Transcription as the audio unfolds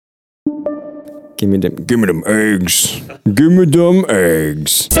Give me them eggs. Give me them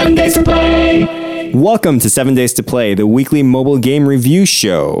eggs. 7 days to play. Welcome to 7 Days to Play, the weekly mobile game review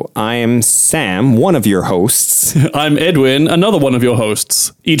show. I am Sam, one of your hosts. I'm Edwin, another one of your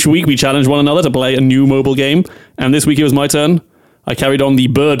hosts. Each week we challenge one another to play a new mobile game, and this week it was my turn. I carried on the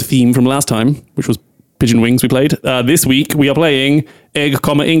bird theme from last time, which was Pigeon Wings we played. This week we are playing Egg,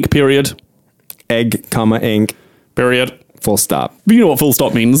 Ink, period. Egg, ink. Period. Full stop. You know what full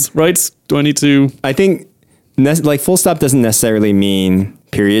stop means, right? Do I need to... I think full stop doesn't necessarily mean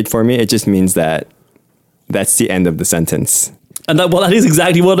period for me. It just means that that's the end of the sentence. And that is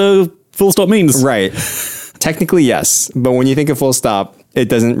exactly what a full stop means. Right. Technically, yes. But when you think of full stop, it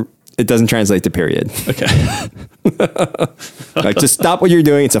doesn't translate to period. Okay. Like, just stop what you're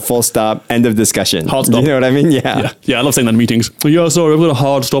doing. It's a full stop. End of discussion. Hard stop. You know what I mean? Yeah. Yeah, I love saying that in meetings. Yeah, sorry, I've got a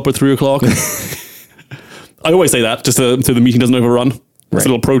hard stop at 3 o'clock. I always say that just so the meeting doesn't overrun. That's a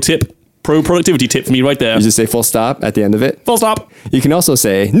little pro tip. Pro productivity tip for me right there. You just say full stop at the end of it. Full stop. You can also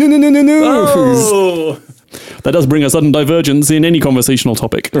say no. Oh. That does bring a sudden divergence in any conversational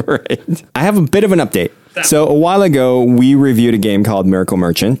topic. Right. I have a bit of an update. So a while ago, we reviewed a game called Miracle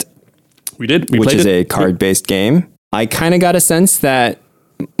Merchant. We did. Which is a card-based game. I kind of got a sense that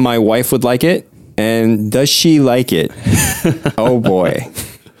my wife would like it. And does she like it? Oh, boy.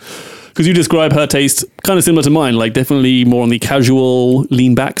 Because you describe her taste kind of similar to mine, like definitely more on the casual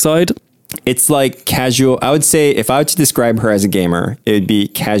lean back side. It's like casual. I would say if I were to describe her as a gamer, it would be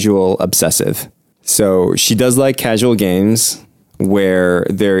casual obsessive. So she does like casual games where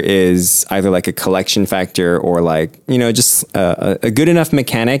there is either like a collection factor or like, just a good enough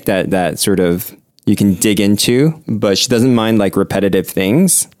mechanic that sort of you can dig into, but she doesn't mind like repetitive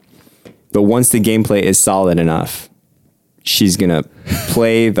things. But once the gameplay is solid enough, she's going to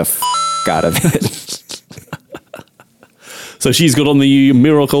play the out of it. So she's got on the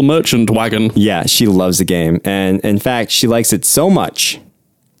Miracle Merchant wagon. Yeah, she loves the game. And in fact, she likes it so much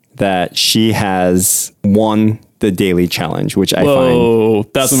that she has won the daily challenge, which I find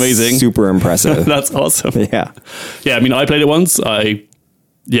that's amazing. Super impressive. That's awesome. Yeah. Yeah, I mean, I played it once. I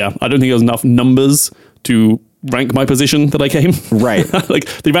don't think there was enough numbers to rank my position that I came. Right. Like,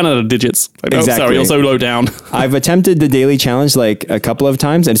 they ran out of digits. Like, exactly. Oh, sorry, you're so low down. I've attempted the daily challenge like a couple of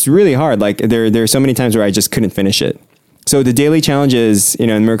times, and it's really hard. Like, there are so many times where I just couldn't finish it. So the daily challenge is, in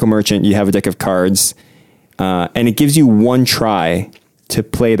Miracle Merchant, you have a deck of cards, and it gives you one try to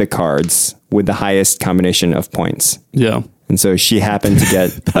play the cards with the highest combination of points. Yeah. And so she happened to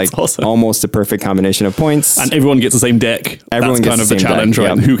get like awesome. Almost a perfect combination of points. And everyone gets the same deck. Everyone That's gets kind of the the same challenge, deck,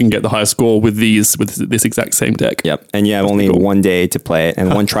 right? yep. Who can get the highest score with this exact same deck? Yep. And you have only one day to play it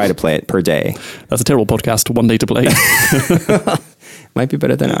and one try to play it per day. That's a terrible podcast. 1 day to play. Might be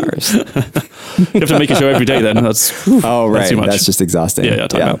better than ours. You have to make a show every day then. That's right. That's too much. That's just exhausting. Yeah,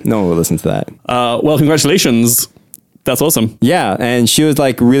 time out. No one will listen to that. Well, congratulations. That's awesome. Yeah. And she was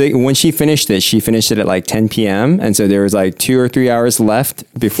like when she finished it at like 10 p.m. And so there was like 2 or 3 hours left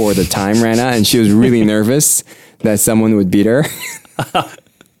before the time ran out. And she was really nervous that someone would beat her.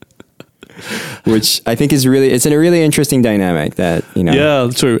 Which I think it's a really interesting dynamic that, Yeah,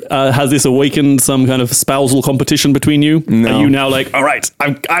 true. Has this awakened some kind of spousal competition between you? No. Are you now like, all right,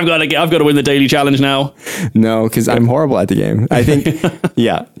 I've got to win the daily challenge now? No, because I'm horrible at the game. I think,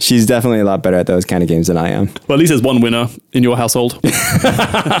 yeah, she's definitely a lot better at those kind of games than I am. Well, at least there's one winner in your household.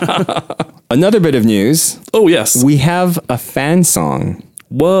 Another bit of news. Oh, yes. We have a fan song.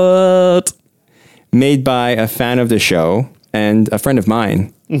 What? Made by a fan of the show and a friend of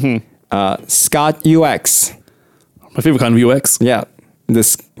mine. Mm-hmm. Scott UX. My favorite kind of UX. Yeah. The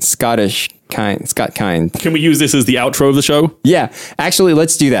Scottish kind. Scott kind. Can we use this as the outro of the show? Yeah. Actually,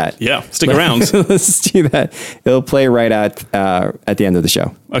 let's do that. Yeah. Stick around. Let's do that. It'll play right at the end of the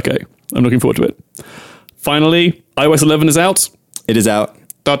show. Okay. I'm looking forward to it. Finally, iOS 11 is out. It is out.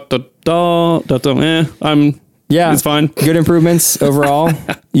 Yeah. It's fine. Good improvements overall.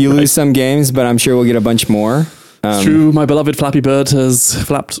 You lose some games, but I'm sure we'll get a bunch more. It's true. My beloved Flappy Bird has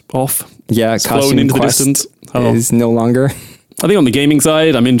flapped off. Yeah, it's flown into Quest the distance. is no longer. I think on the gaming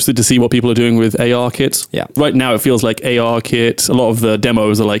side, I'm interested to see what people are doing with ARKit. Yeah. Right now, it feels like ARKit. A lot of the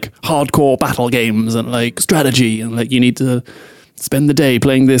demos are like hardcore battle games and like strategy and like you need to spend the day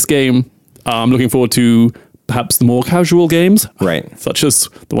playing this game. I'm looking forward to perhaps the more casual games, right? Such as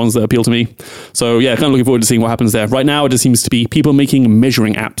the ones that appeal to me. So yeah, kind of looking forward to seeing what happens there. Right now, it just seems to be people making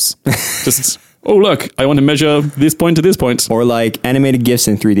measuring apps. Just. Oh, look, I want to measure this point to this point. Or like animated GIFs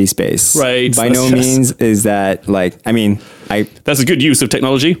in 3D space. Right. By no means is that like, that's a good use of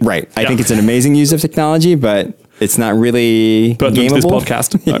technology. Right. I think it's an amazing use of technology, but it's not really pertinent to this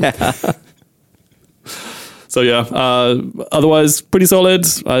podcast. Yeah. So yeah, otherwise pretty solid.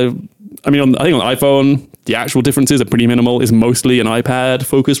 I think on the iPhone, the actual differences are pretty minimal. It's mostly an iPad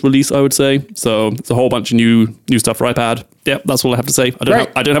focused release, I would say. So it's a whole bunch of new stuff for iPad. Yeah, that's all I have to say. I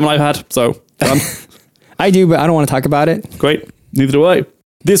don't have an iPad, so done. I do, but I don't want to talk about it. Great. Neither do I.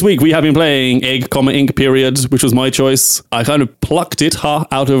 This week we have been playing Egg, Inc. period, which was my choice. I kind of plucked it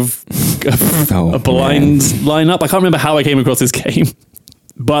out of a blind lineup. I can't remember how I came across this game,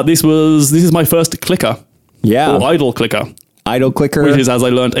 but this is my first clicker. Yeah. Or idle clicker. Idle clicker. Which is, as I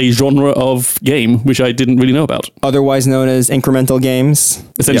learned, a genre of game which I didn't really know about. Otherwise known as incremental games.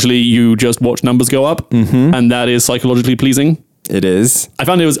 Essentially, you just watch numbers go up, and that is psychologically pleasing. It is. I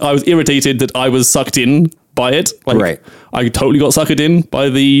found I was irritated that I was sucked in by it. Right. I totally got suckered in by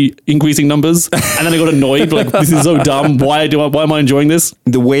the increasing numbers, and then I got annoyed. Like, this is so dumb. Why am I enjoying this?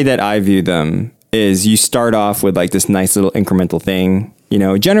 The way that I view them is you start off with like this nice little incremental thing,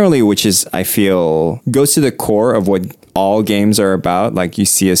 generally, which is, I feel, goes to the core of what all games are about. Like, you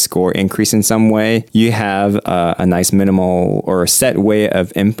see a score increase in some way. You have a nice minimal or a set way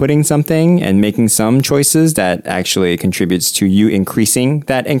of inputting something and making some choices that actually contributes to you increasing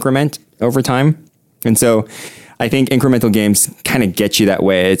that increment over time. And so I think incremental games kind of get you that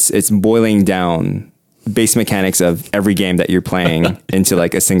way. It's boiling down base mechanics of every game that you're playing into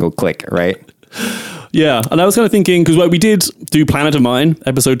like a single click, right? Yeah. And I was kind of thinking, because we did do Planet of Mine,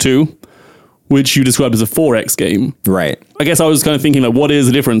 episode 2, which you described as a 4X game. Right. I guess I was kind of thinking, like, what is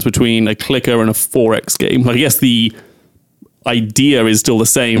the difference between a clicker and a 4X game? Like, I guess the idea is still the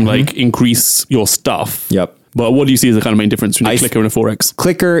same, like increase your stuff. Yep. But what do you see as the kind of main difference between a clicker and a 4X?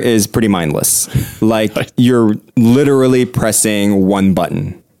 Clicker is pretty mindless. Like, you're literally pressing one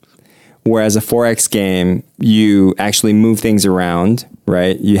button. Whereas a 4X game, you actually move things around,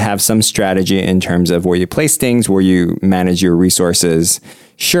 right? You have some strategy in terms of where you place things, where you manage your resources.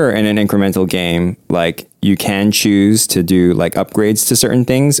 Sure, in an incremental game, like, you can choose to do like upgrades to certain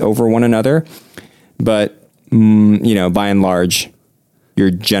things over one another. But, by and large,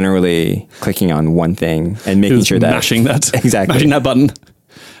 you're generally clicking on one thing and making sure that... Mashing that. Exactly. Mashing that button.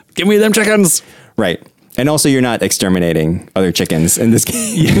 Give me them chickens. Right. And also, you're not exterminating other chickens in this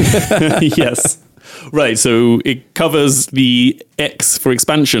game. Yes. Right. So it covers the X for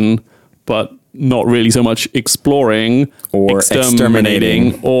expansion, but not really so much exploring or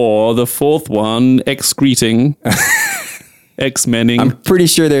exterminating. Or the fourth one, excreting. X-menning. I'm pretty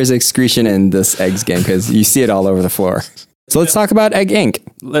sure there's excretion in this Eggs game because you see it all over the floor. So let's talk about Egg Inc.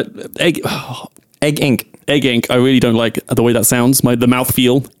 Egg Inc. Egg Inc. I really don't like the way that sounds. The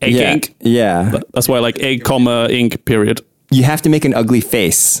mouthfeel. Egg Inc. Yeah. That's why I like Egg, Inc. period. You have to make an ugly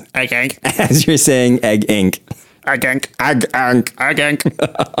face. Egg Inc. As you're saying Egg Inc. Egg Inc. Egg Inc. Egg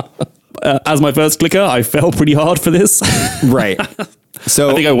Inc. As my first clicker, I fell pretty hard for this. Right. So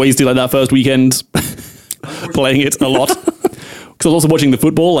I think I wasted like that first weekend playing it a lot. Because I was also watching the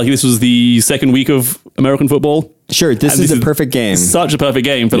football. Like, this was the second week of American football. Sure, this is a perfect game. Such a perfect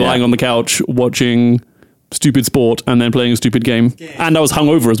game for lying on the couch watching stupid sport and then playing a stupid game. And I was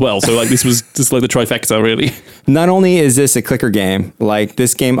hungover as well. So like, this was just like the trifecta, really. Not only is this a clicker game, like,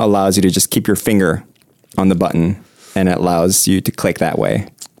 this game allows you to just keep your finger on the button and it allows you to click that way.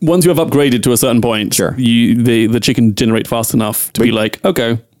 Once you have upgraded to a certain point, sure, the chicken generate fast enough to be like,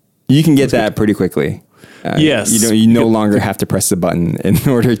 okay. You can get that pretty quickly. Yes. You no longer have to press the button in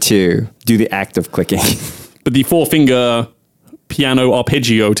order to do the act of clicking. But the 4-finger piano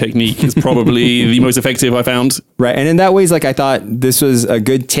arpeggio technique is probably the most effective I found. Right. And in that ways, like, I thought this was a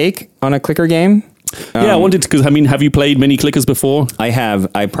good take on a clicker game. Yeah, I wanted to, because, have you played many clickers before? I have.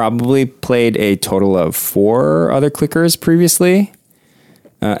 I probably played a total of 4 other clickers previously.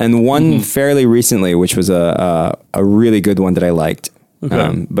 And one fairly recently, which was a really good one that I liked.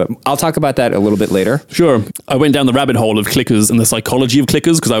 Okay. But I'll talk about that a little bit later. Sure. I went down the rabbit hole of clickers and the psychology of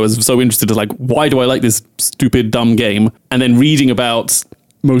clickers because I was so interested in, like, why do I like this stupid, dumb game? And then reading about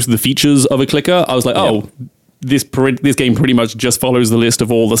most of the features of a clicker, I was like, this game pretty much just follows the list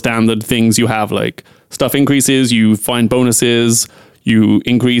of all the standard things you have. Like, stuff increases, you find bonuses, you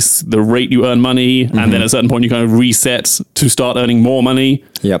increase the rate you earn money, and then at a certain point you kind of reset to start earning more money.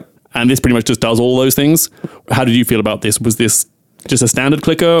 Yep. And this pretty much just does all those things. How did you feel about this? Was this just a standard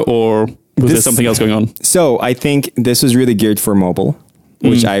clicker, or was there something else going on? So I think this was really geared for mobile,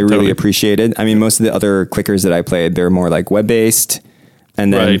 which I really appreciated. I mean, most of the other clickers that I played, they're more like web-based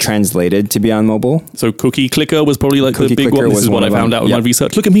and then translated to be on mobile. So Cookie Clicker was probably like Cookie the big Clicker one. This is what I found out in my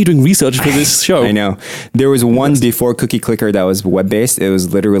research. Look at me doing research for this show. I know. There was one before Cookie Clicker that was web-based. It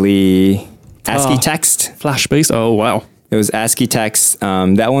was literally ASCII text. Flash-based? Oh, wow. It was ASCII text.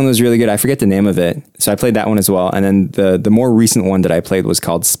 That one was really good. I forget the name of it. So I played that one as well. And then the more recent one that I played was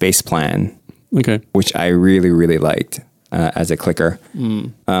called Space Plan. Okay. Which I really, really liked. as a clicker.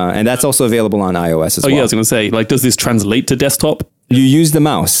 And that's also available on iOS as well. Yeah, I was going to say, like, does this translate to desktop? You use the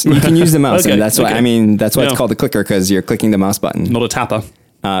mouse. You can use the mouse. Okay, And that's why, that's why Yeah. it's called a clicker, because you're clicking the mouse button. Not a tapper.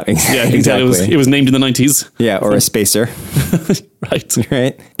 Yeah, Exactly. it was named in the 90s. Yeah, or a spacer. Right.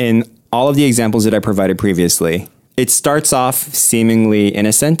 Right? In all of the examples that I provided previously, it starts off seemingly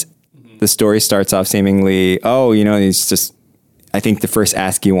innocent. The story starts off seemingly, it's just, I think the first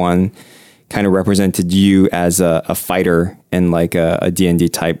ASCII one kind of represented you as a fighter in like a D&D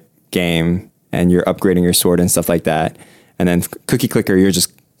type game, and you're upgrading your sword and stuff like that. And then Cookie Clicker, you're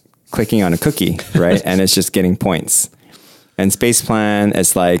just clicking on a cookie, right? And it's just getting points. And Space Plan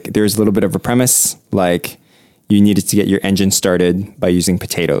is like, there's a little bit of a premise, like you needed to get your engine started by using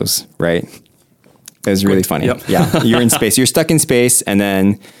potatoes, right? It was really funny. Yep. Yeah, you're in space. You're stuck in space, and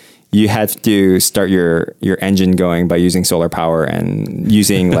then you had to start your engine going by using solar power and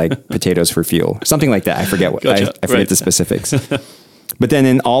using like potatoes for fuel, something like that. I forget what Gotcha. I forget the specifics. But then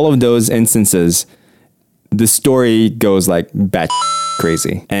in all of those instances, the story goes like bat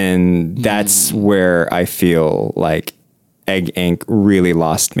crazy, and that's where I feel like Egg Inc. really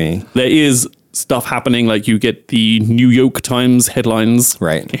lost me. There is stuff happening, like you get the New York Times headlines.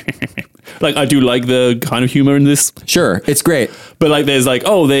 Right. Like, I do like the kind of humor in this. Sure, it's great. But like, there's like,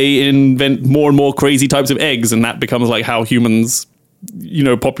 they invent more and more crazy types of eggs, and that becomes like how humans,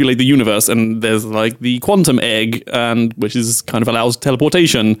 populate the universe. And there's like the quantum egg, and which is kind of allows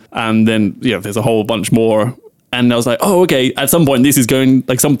teleportation. And then there's a whole bunch more. And I was like, okay, at some point this is going,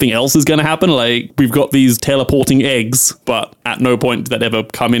 like something else is going to happen. Like, we've got these teleporting eggs, but at no point did that ever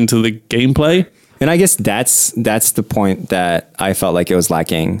come into the gameplay. And I guess that's the point that I felt like it was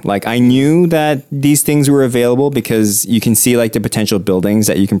lacking. Like, I knew that these things were available because you can see like the potential buildings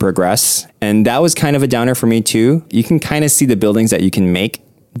that you can progress. And that was kind of a downer for me too. You can kind of see the buildings that you can make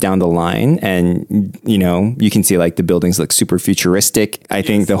down the line, and you can see like the buildings look super futuristic. I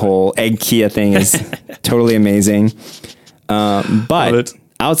think the whole Egg Kia thing is totally amazing. But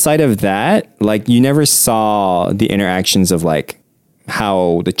outside of that, like, you never saw the interactions of like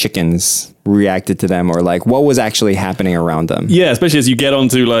how the chickens reacted to them, or like what was actually happening around them. Yeah, especially as you get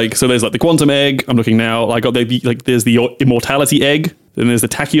onto like, so there's like the quantum egg. I'm looking now. Like, there's the immortality egg. Then there's the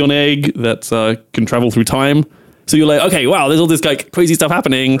tachyon egg that can travel through time. So you're like, okay, wow, there's all this like crazy stuff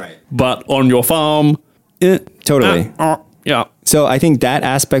happening, Right. But on your farm, Totally. yeah. So I think that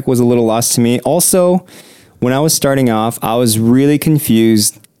aspect was a little lost to me. Also, when I was starting off, I was really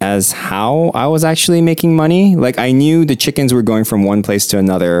confused as how I was actually making money. Like, I knew the chickens were going from one place to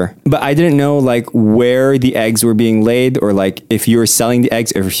another, but I didn't know like where the eggs were being laid, or like if you were selling the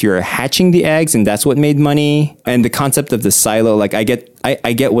eggs, or if you're hatching the eggs and that's what made money. And the concept of the silo, like I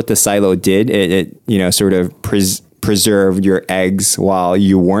get what the silo did. It sort of preserved your eggs while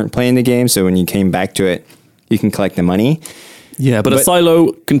you weren't playing the game. So when you came back to it, you can collect the money. Yeah, but a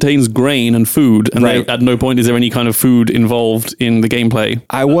silo contains grain and food, and Right. at no point is there any kind of food involved in the gameplay.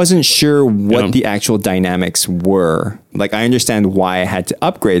 I wasn't sure what the actual dynamics were. Like, I understand why I had to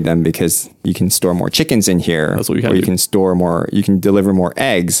upgrade them, because you can store more chickens in here. That's what you can or you do. can store more, you can deliver more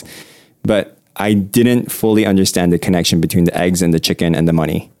eggs. But I didn't fully understand the connection between the eggs and the chicken and the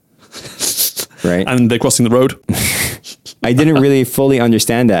money. Right? And they're crossing the road. I didn't really fully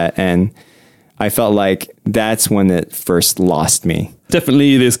understand that. And I felt like that's when it first lost me.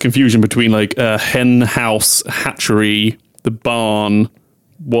 Definitely there's confusion between like a hen house, hatchery, the barn,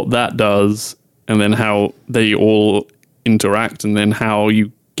 what that does, and then how they all interact, and then how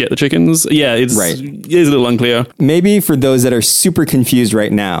you get the chickens. Yeah, it is a little unclear. Maybe for those that are super confused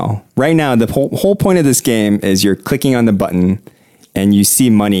right now, the whole point of this game is you're clicking on the button and you see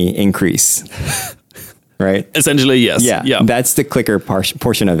money increase, right? Essentially, yes. Yeah. That's the clicker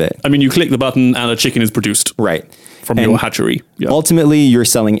portion of it. I mean, you click the button and a chicken is produced Right. from And your hatchery. Yeah. ultimately, you're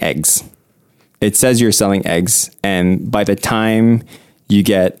selling eggs. It says you're selling eggs. And by the time you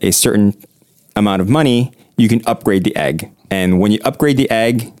get a certain amount of money, you can upgrade the egg. And when you upgrade the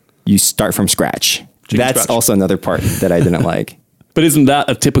egg, you start from scratch. That's scratch. also another part that I didn't like. But isn't that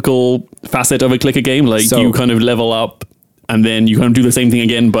a typical facet of a clicker game? Like, So- you kind of level up and then you kind of do the same thing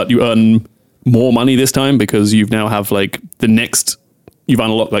again, but you earn more money this time because you've now have like you've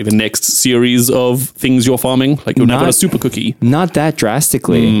unlocked like the next series of things you're farming. Like, you're now got a super cookie. Not that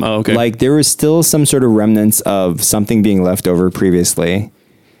drastically. Okay. Like, there was still some sort of remnants of something being left over previously,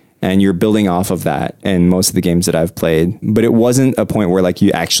 and you're building off of that in most of the games that I've played. But it wasn't a point where like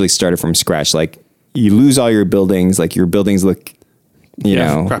you actually started from scratch. Like, you lose all your buildings, like your buildings look, you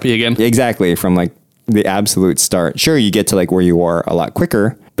know, crappy again. Exactly, from like the absolute start. Sure, you get to like where you are a lot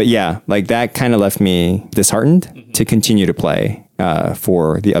quicker, but yeah, like that kind of left me disheartened to continue to play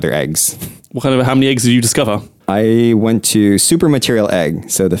for the other eggs. How many eggs did you discover? I went to Super Material Egg,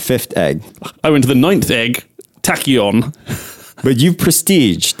 so the 5th egg. I went to the 9th egg, Tachyon. But you've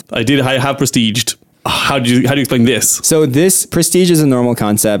prestiged. I have prestiged. How do you explain this? So this prestige is a normal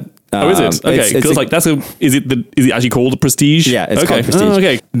concept. Oh, is it? Okay, because like is it actually called prestige? Yeah, it's okay. called prestige. Oh,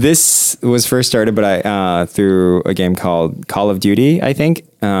 okay. This was first started, but through a game called Call of Duty. I think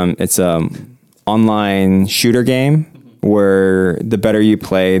it's a online shooter game where the better you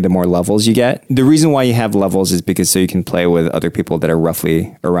play, the more levels you get. The reason why you have levels is because so you can play with other people that are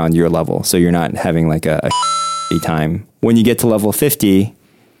roughly around your level, so you're not having like a time. When you get to level 50,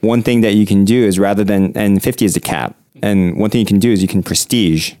 one thing that you can do is and 50 is the cap, and one thing you can do is you can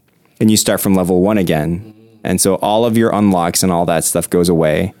prestige. And you start from level 1 again. And so all of your unlocks and all that stuff goes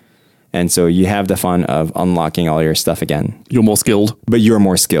away. And so you have the fun of unlocking all your stuff again. You're more skilled. But you're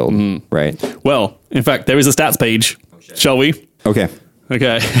more skilled, right? Well, in fact, there is a stats page. Shall we? Okay.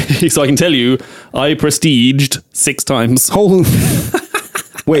 Okay. So I can tell you, I prestiged 6 times. Holy.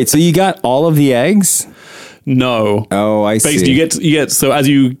 Wait, so you got all of the eggs? No. Oh, I see. Basically, you get so as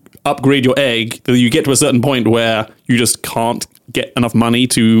you upgrade your egg, you get to a certain point where you just can't get enough money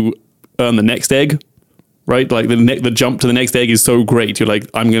to earn the next egg, right? Like the jump to the next egg is so great. You're like,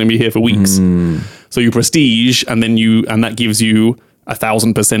 I'm going to be here for weeks. So you prestige, and that gives you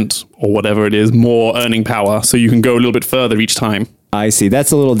 1,000% or whatever it is more earning power. So you can go a little bit further each time. I see.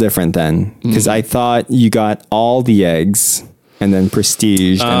 That's a little different then, because I thought you got all the eggs and then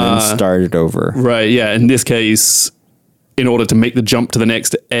prestige and then started over. Right. Yeah. In this case, in order to make the jump to the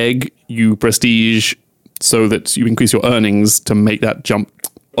next egg, you prestige so that you increase your earnings to make that jump.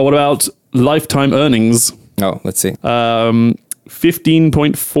 Or what about lifetime earnings? Oh, let's see.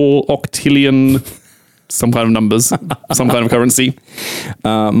 15.4 octillion, some kind of numbers, some kind of currency.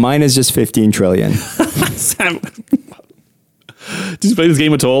 Mine is just 15 trillion. Sam, did you play this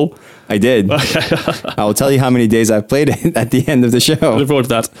game at all? I did. I'll tell you how many days I've played it at the end of the I show. look forward to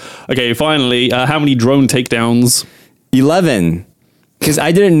that. Okay, finally, how many drone takedowns? 11. Because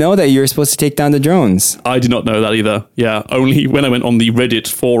I didn't know that you were supposed to take down the drones. I did not know that either. Yeah, only when I went on the Reddit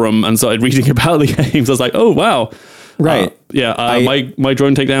forum and started reading about the games, I was like, oh, wow. Right. My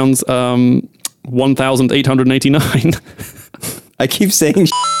drone takedowns, 1,889. I keep saying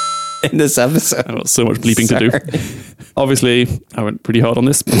in this episode. I've got so much bleeping to do. Obviously, I went pretty hard on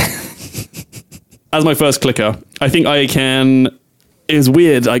this. As my first clicker, I think I can... It's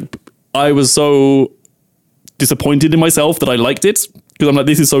weird. I was so disappointed in myself that I liked it, because I'm like,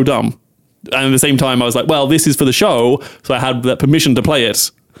 this is so dumb. And at the same time, I was like, well, this is for the show, so I had that permission to play it.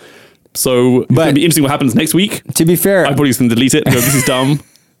 So it's going to be interesting what happens next week. To be fair... I'm probably just going to delete it and go, this is dumb.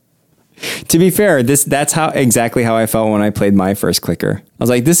 To be fair, that's exactly how I felt when I played my first clicker. I was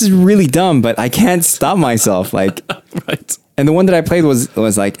like, this is really dumb, but I can't stop myself. Like, Right. And the one that I played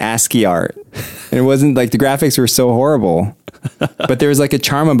was like ASCII art. And it wasn't like the graphics were so horrible. But there was like a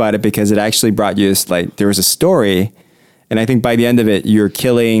charm about it because it actually brought you like there was a story. And I think by the end of it, you're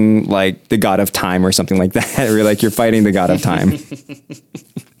killing like the god of time or something like that. Or like you're fighting the god of time.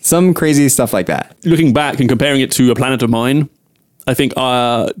 Some crazy stuff like that. Looking back and comparing it to A Planet of Mine, I think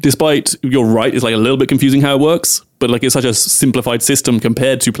despite you're right, it's like a little bit confusing how it works, but like it's such a simplified system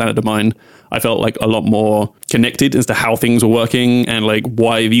compared to Planet of Mine. I felt like a lot more connected as to how things were working and like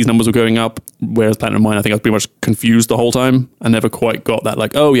why these numbers were going up. Whereas Planet of Mine, I think I was pretty much confused the whole time. I never quite got that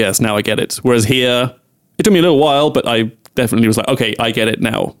like, oh yes, now I get it. Whereas here, it took me a little while, but I definitely was like, okay, I get it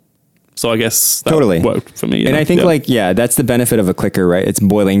now. So I guess that totally worked for me. And I think that's the benefit of a clicker, right? It's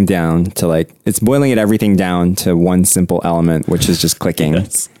boiling everything down to one simple element, which is just clicking.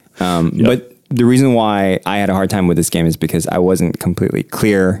 Yes. But the reason why I had a hard time with this game is because I wasn't completely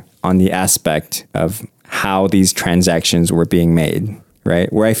clear on the aspect of how these transactions were being made,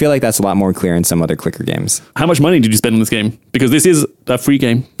 right? Where I feel like that's a lot more clear in some other clicker games. How much money did you spend on this game? Because this is a free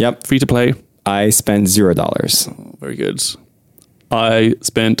game. Yep. Free to play. I spent $0. Very good. I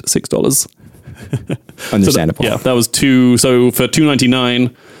spent $6. Understandable. So that was two. So for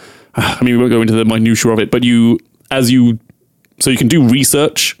 $2.99, I mean, we won't go into the minutiae of it, but you can do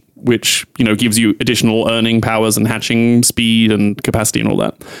research, which, gives you additional earning powers and hatching speed and capacity and all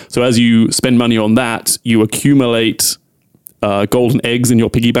that. So as you spend money on that, you accumulate golden eggs in your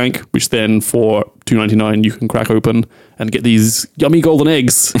piggy bank, which then for $2.99 you can crack open and get these yummy golden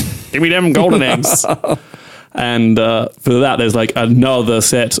eggs. Give me them golden eggs. And for that, there's like another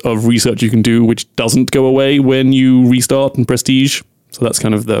set of research you can do, which doesn't go away when you restart and prestige. So that's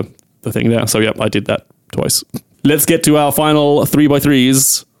kind of the thing there. So yeah, I did that twice. Let's get to our final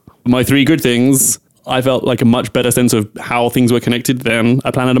 3x3s. My 3 good things. I felt like a much better sense of how things were connected than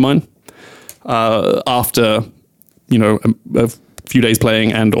A Planet of Mine. After, a few days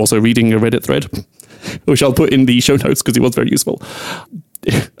playing and also reading a Reddit thread. which I'll put in the show notes because it was very useful.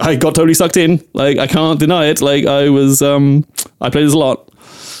 I got totally sucked in. Like, I can't deny it. Like, I played this a lot.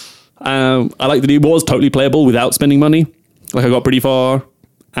 I like that it was totally playable without spending money. Like, I got pretty far,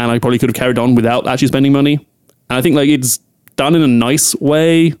 and I probably could have carried on without actually spending money. And I think, like, it's done in a nice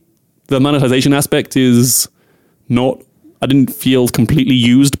way. The monetization aspect is not... I didn't feel completely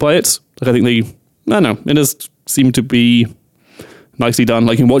used by it. Like, I think I don't know, it does seem to be nicely done.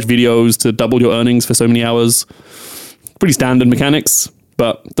 Like, you can watch videos to double your earnings for so many hours. Pretty standard mechanics,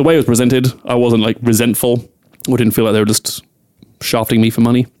 but the way it was presented, I wasn't, like, resentful or didn't feel like they were just shafting me for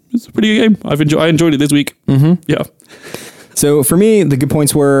money. It's a pretty good game. I enjoyed it this week. Mm-hmm. Yeah. So for me, the good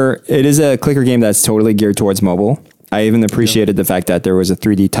points were, it is a clicker game that's totally geared towards mobile. I even appreciated the fact that there was a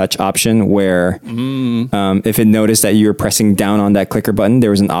 3D touch option where if it noticed that you were pressing down on that clicker button, there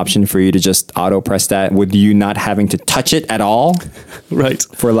was an option for you to just auto press that with you not having to touch it at all. Right.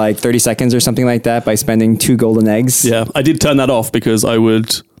 For like 30 seconds or something like that by spending 2 golden eggs. Yeah, I did turn that off because I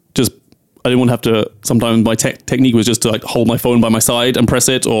didn't want to have to, sometimes my technique was just to like hold my phone by my side and press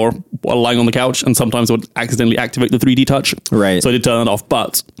it or while lying on the couch, and sometimes I would accidentally activate the 3D touch. Right. So I did turn that off,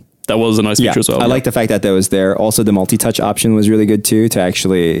 but that was a nice feature as well. I like the fact that was there. Also, the multi-touch option was really good too, to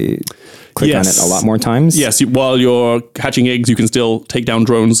actually click on it a lot more times. Yes, while you're hatching eggs, you can still take down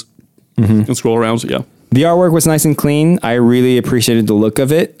drones and scroll around. Yeah. The artwork was nice and clean. I really appreciated the look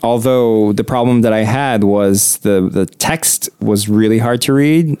of it. Although the problem that I had was the text was really hard to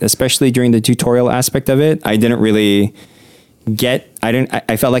read, especially during the tutorial aspect of it. I didn't really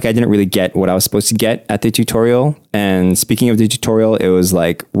I felt like I didn't really get what I was supposed to get at the tutorial. And speaking of the tutorial, it was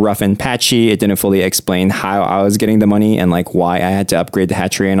like rough and patchy. It didn't fully explain how I was getting the money and like why I had to upgrade the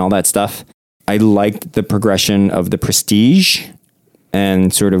hatchery and all that stuff. I liked the progression of the prestige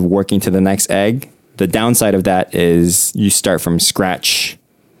and sort of working to the next egg. The downside of that is you start from scratch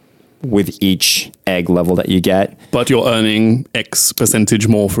with each egg level that you get. But you're earning X percentage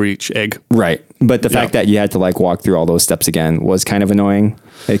more for each egg. Right. But the fact that you had to like walk through all those steps again was kind of annoying.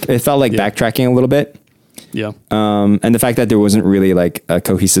 It felt like backtracking a little bit. Yeah. And the fact that there wasn't really like a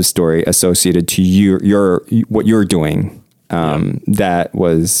cohesive story associated to your what you're doing, that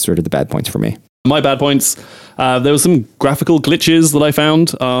was sort of the bad points for me. My bad points, there were some graphical glitches that I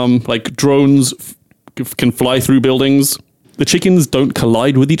found, like drones can fly through buildings. The chickens don't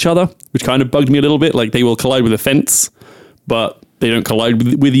collide with each other, which kind of bugged me a little bit. Like, they will collide with a fence, but they don't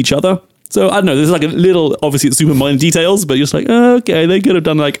collide with each other. So, I don't know, there's like a little, obviously it's super minor details, but you're just like, okay, they could have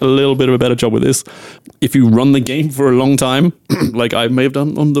done like a little bit of a better job with this. If you run the game for a long time, like I may have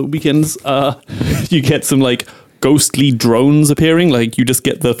done on the weekends, you get some like ghostly drones appearing. Like, you just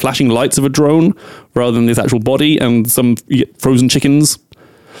get the flashing lights of a drone rather than this actual body, and you get frozen chickens.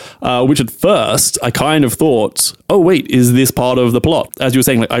 Which at first I kind of thought, oh wait, is this part of the plot? As you were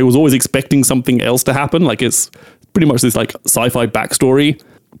saying, like, I was always expecting something else to happen. Like, it's pretty much this like sci-fi backstory.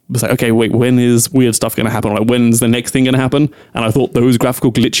 It's like, okay, wait, when is weird stuff going to happen? Like, when's the next thing going to happen? And I thought those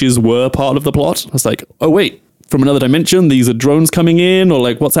graphical glitches were part of the plot. I was like, oh wait, from another dimension, these are drones coming in, or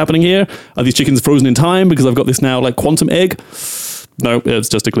like, what's happening here? Are these chickens frozen in time because I've got this now like quantum egg? No, it's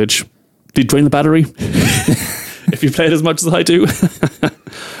just a glitch. Did drain the battery? If you play it as much as I do.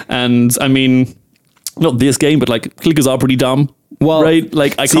 And I mean, not this game, but like clickers are pretty dumb. Well, right?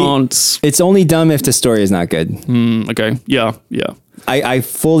 Like, I can't. It's only dumb if the story is not good. Okay. Yeah. I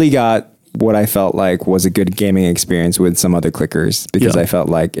fully got what I felt like was a good gaming experience with some other clickers, because I felt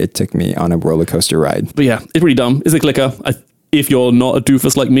like it took me on a roller coaster ride. But yeah, it's pretty dumb. It's a clicker. If you're not a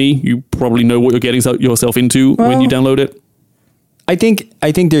doofus like me, you probably know what you're getting yourself into when you download it. I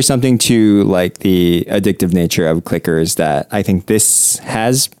think there's something to like the addictive nature of clickers that I think this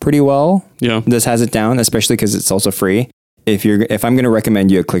has pretty well. Yeah. This has it down, especially because it's also free. If I'm going to recommend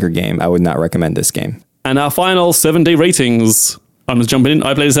you a clicker game, I would not recommend this game. And our final 7-day ratings. I'm just jumping in.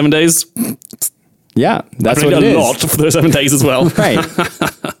 I played 7 days. Yeah, that's I what it is. a lot for those 7 days as well. Right.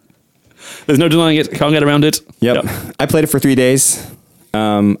 There's no denying it. Can't get around it. Yep. I played it for 3 days.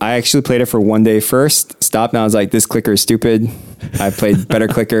 I actually played it for 1 day first, stopped, and I was like, this clicker is stupid. I played better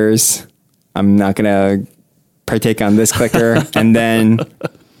clickers. I'm not going to partake on this clicker. And then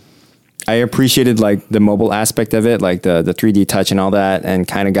I appreciated like the mobile aspect of it, like the 3D touch and all that, and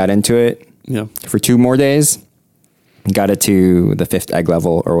kind of got into it. Yeah. For 2 more days, got it to the 5th egg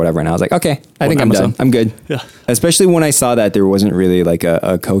level or whatever. And I was like, okay, I think I'm done. I'm good. Yeah. Especially when I saw that there wasn't really like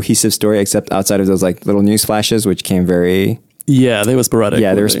a cohesive story, except outside of those like little news flashes, which came very... Yeah, they were sporadic.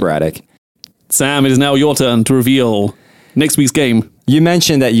 Yeah, they were sporadic. Sam, it is now your turn to reveal next week's game. You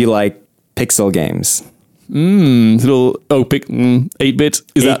mentioned that you like pixel games. 8-bit.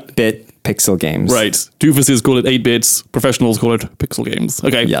 Is that 8-bit pixel games. Right. Doofuses call it 8-bits. Professionals call it pixel games.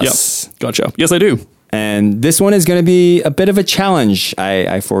 Okay. Yes. Yep. Gotcha. Yes, I do. And this one is going to be a bit of a challenge,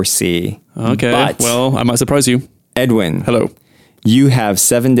 I foresee. Okay. But well, I might surprise you. Edwin, Hello. you have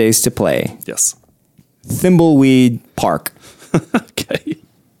 7 days to play Yes. Thimbleweed Park. Okay.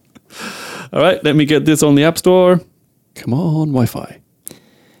 All right. Let me get this on the App Store. Come on, Wi-Fi.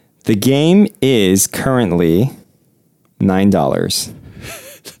 The game is currently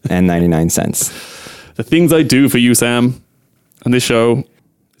 $9.99. The things I do for you, Sam, on this show.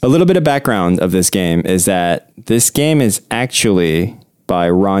 A little bit of background of this game is that this game is actually by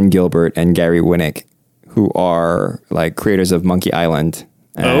Ron Gilbert and Gary Winnick, who are like creators of Monkey Island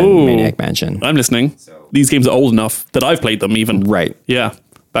and Maniac Mansion. I'm listening. These games are old enough that I've played them even. Right. Yeah.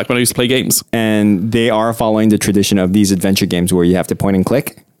 Back when I used to play games. And they are following the tradition of these adventure games where you have to point and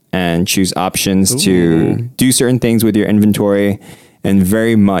click and choose options to do certain things with your inventory, and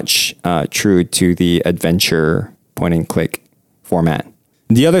very much true to the adventure point and click format.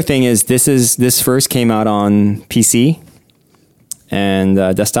 The other thing is this first came out on PC and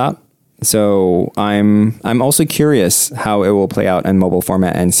desktop. So I'm also curious how it will play out in mobile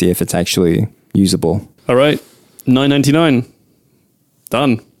format and see if it's actually usable. All right. $9.99.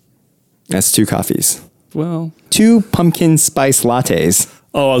 Done. That's 2 coffees. Well. 2 pumpkin spice lattes.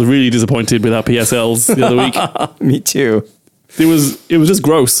 Oh, I was really disappointed with our PSLs the other week. Me too. It was just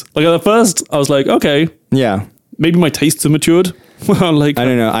gross. Like at first, I was like, okay, Yeah. maybe my tastes have matured. Well, like I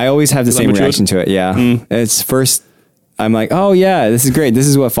don't know. I always have the same matured? reaction to it. Yeah. It's first, I'm like, oh yeah, this is great. This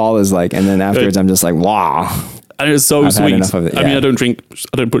is what fall is like. And then afterwards, I'm just like, wow. and it's so I've had sweet. enough of it, I mean, yeah.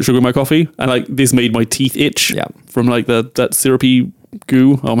 I don't put sugar in my coffee, and like this made my teeth itch Yeah. from like that syrupy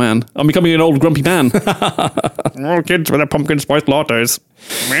goo. Oh man, I'm becoming an old grumpy man. Oh, kids with their pumpkin spice lattes.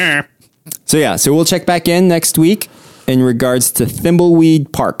 Meh. So yeah, so we'll check back in next week in regards to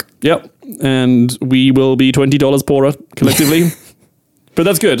Thimbleweed Park. Yep, and we will be $20 poorer collectively. But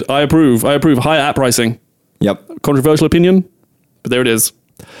that's good. I approve. Higher app pricing. Yep. Controversial opinion, but there it is.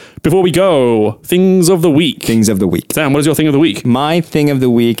 Before we go, things of the week. Things of the week. Sam, what is your thing of the week? My thing of the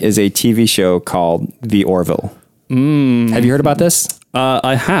week is a TV show called The Orville. Have you heard about this?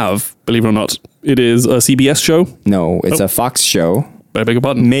 I have, believe it or not. It is a CBS show. No, it's a Fox show I beg your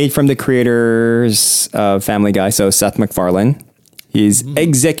pardon. made from the creators of Family Guy. So Seth MacFarlane. He's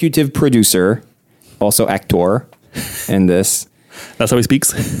executive producer, also actor in this. That's how he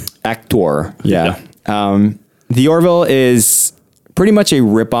speaks. Actor, yeah. The Orville is pretty much a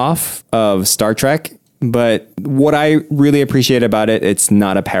ripoff of Star Trek, but what I really appreciate about it, it's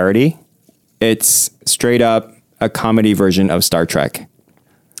not a parody. It's straight up a comedy version of Star Trek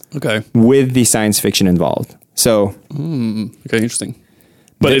Okay. with the science fiction involved. So Okay, interesting.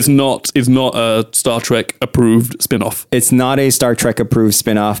 But it's not a Star Trek approved spin-off. it's not a Star Trek approved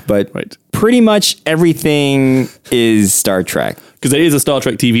spinoff, but Right. pretty much everything is Star Trek. Because there is a Star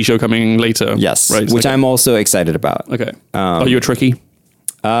Trek TV show coming later. Yes, Right. which okay. I'm also excited about. Okay. Are you a Trekkie?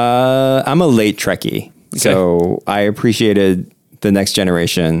 I'm a late Trekkie, so I appreciated The Next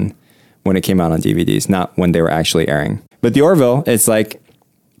Generation when it came out on DVDs, not when they were actually airing. But The Orville, it's like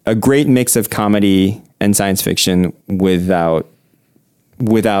a great mix of comedy and science fiction without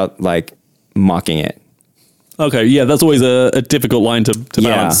like mocking it. Okay, yeah, that's always a difficult line to balance.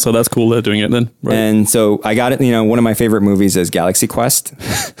 Yeah. So that's cool they're doing it then. Right. And so I got it. You know, one of my favorite movies is Galaxy Quest.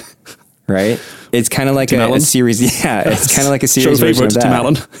 Right? It's kind of like a Allen? series. Yeah, it's kind of like a show series version favorite of Tim that.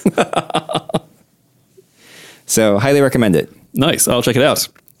 Allen. So highly recommend it. Nice. I'll check it out.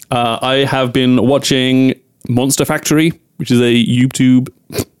 I have been watching Monster Factory, which is a YouTube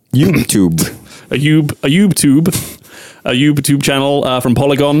YouTube channel from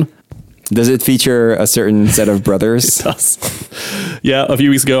Polygon. Does it feature a certain set of brothers? Yeah, a few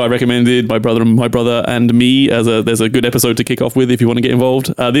weeks ago I recommended my brother and me there's a good episode to kick off with if you want to get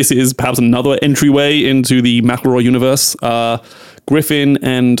involved. This is perhaps another entryway into the McElroy universe. Griffin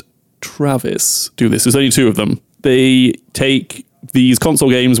and Travis do this. There's only 2 of them. They take these console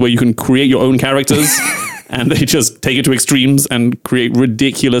games where you can create your own characters and they just take it to extremes and create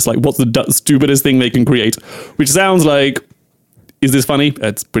ridiculous, like what's the stupidest thing they can create, which sounds like, is this funny?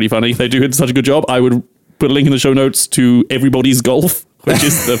 It's pretty funny. They do such a good job. I would put a link in the show notes to Everybody's Golf, which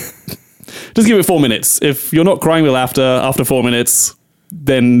is just give it 4 minutes. If you're not crying with laughter after 4 minutes,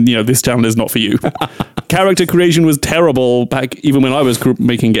 then this channel is not for you. Character creation was terrible back even when I was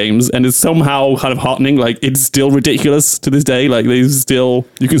making games, and it's somehow kind of heartening. Like it's still ridiculous to this day. Like you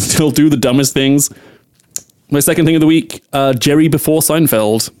can still do the dumbest things. My second thing of the week, Jerry Before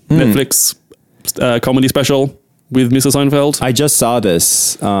Seinfeld, Netflix comedy special. with Mr. Seinfeld? I just saw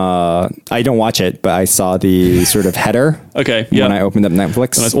this. I don't watch it, but I saw the sort of header. Okay, yeah. When I opened up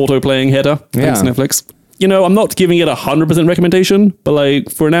Netflix. A nice auto-playing header. Yeah. Thanks, Netflix. You know, I'm not giving it 100% recommendation, but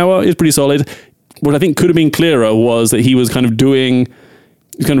like for an hour, it's pretty solid. What I think could have been clearer was that he was kind of revisiting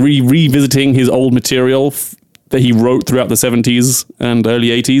his old material that he wrote throughout the 70s and early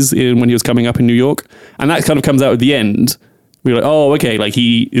 80s when he was coming up in New York. And that kind of comes out at the end. We're like, oh, okay, like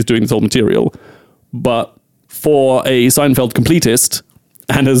he is doing this old material. But for a Seinfeld completist,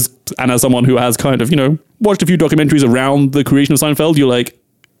 and as someone who has kind of, you know, watched a few documentaries around the creation of Seinfeld, you're like,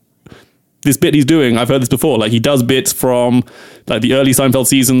 this bit he's doing, I've heard this before. Like he does bits from like the early Seinfeld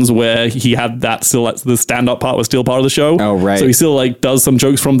seasons where he had that still, the stand-up part was still part of the show. Oh, right. So he still like does some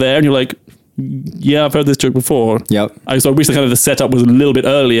jokes from there, and you're like, yeah, I've heard this joke before. Yep. I wish the setup was a little bit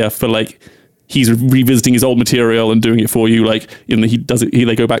earlier for like he's revisiting his old material and doing it for you. Like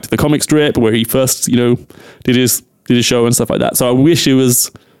they go back to the comic strip where he first, you know, did his show and stuff like that. So I wish it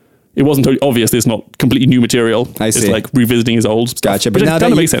wasn't totally obvious. It's not completely new material. I see. It's like revisiting his old stuff. Gotcha. But now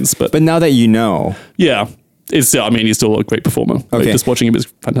that makes sense. But now that you know, yeah, he's still a great performer. Okay. Like, just watching him is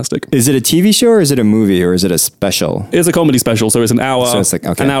fantastic. Is it a TV show or is it a movie or is it a special? It's a comedy special, so it's an hour. So it's like,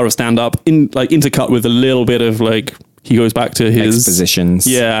 okay. An hour of stand up intercut with a little bit of like he goes back to his expositions.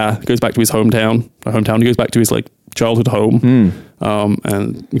 Yeah, goes back to his hometown. He goes back to his like childhood home,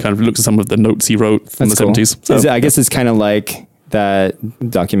 and he kind of looks at some of the notes he wrote from the 70s. So, I guess it's kind of like that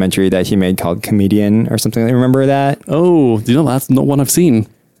documentary that he made called Comedian or something. Remember that? Oh, you know, that's not one I've seen.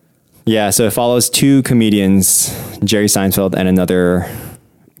 Yeah, so it follows two comedians, Jerry Seinfeld and another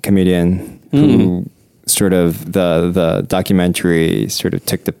comedian who sort of the documentary sort of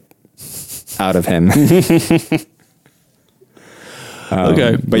took the out of him.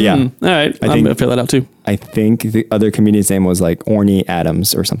 Okay. But yeah. All right. I'm going to fill that out too. I think the other comedian's name was like Orny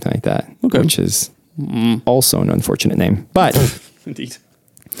Adams or something like that. Okay. Which is also an unfortunate name. But indeed.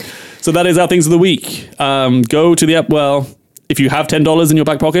 So that is our things of the week. Go to the app. Well, if you have $10 in your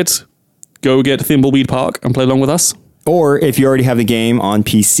back pocket, go get Thimbleweed Park and play along with us. Or if you already have the game on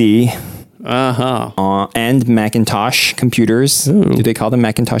PC and Macintosh computers. Ooh. Do they call them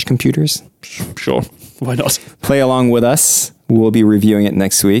Macintosh computers? Sure. Why not? Play along with us. We'll be reviewing it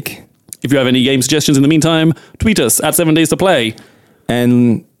next week. If you have any game suggestions in the meantime, tweet us at 7 Days to Play.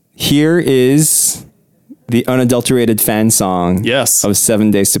 And here is the unadulterated fan song of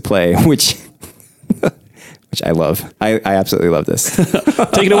 7 Days to Play, which I love. I absolutely love this.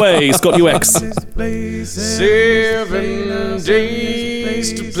 Take it away, Scott UX. 7 days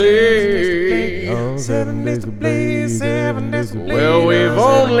to play. 7 days to play. 7 days to play. Well, we've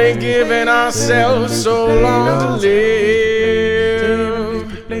only given ourselves so long to live.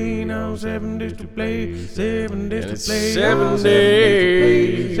 7 days to play. 7 days to play. 7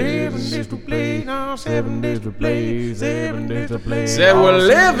 days. 7 days to play. Now 7 days to play. 7 days to play. Said we're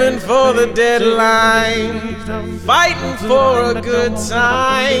living for the deadline, fighting for a good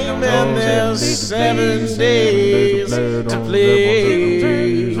time, and there's 7 days to play.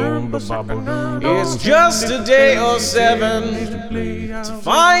 It's just a day or 7 to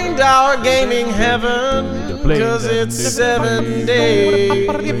find our gaming heaven, 'cause it's 7 days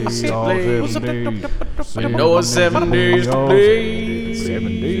to play. You know it's 7 days to play.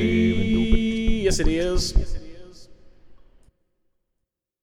 7 days. Yes, it is.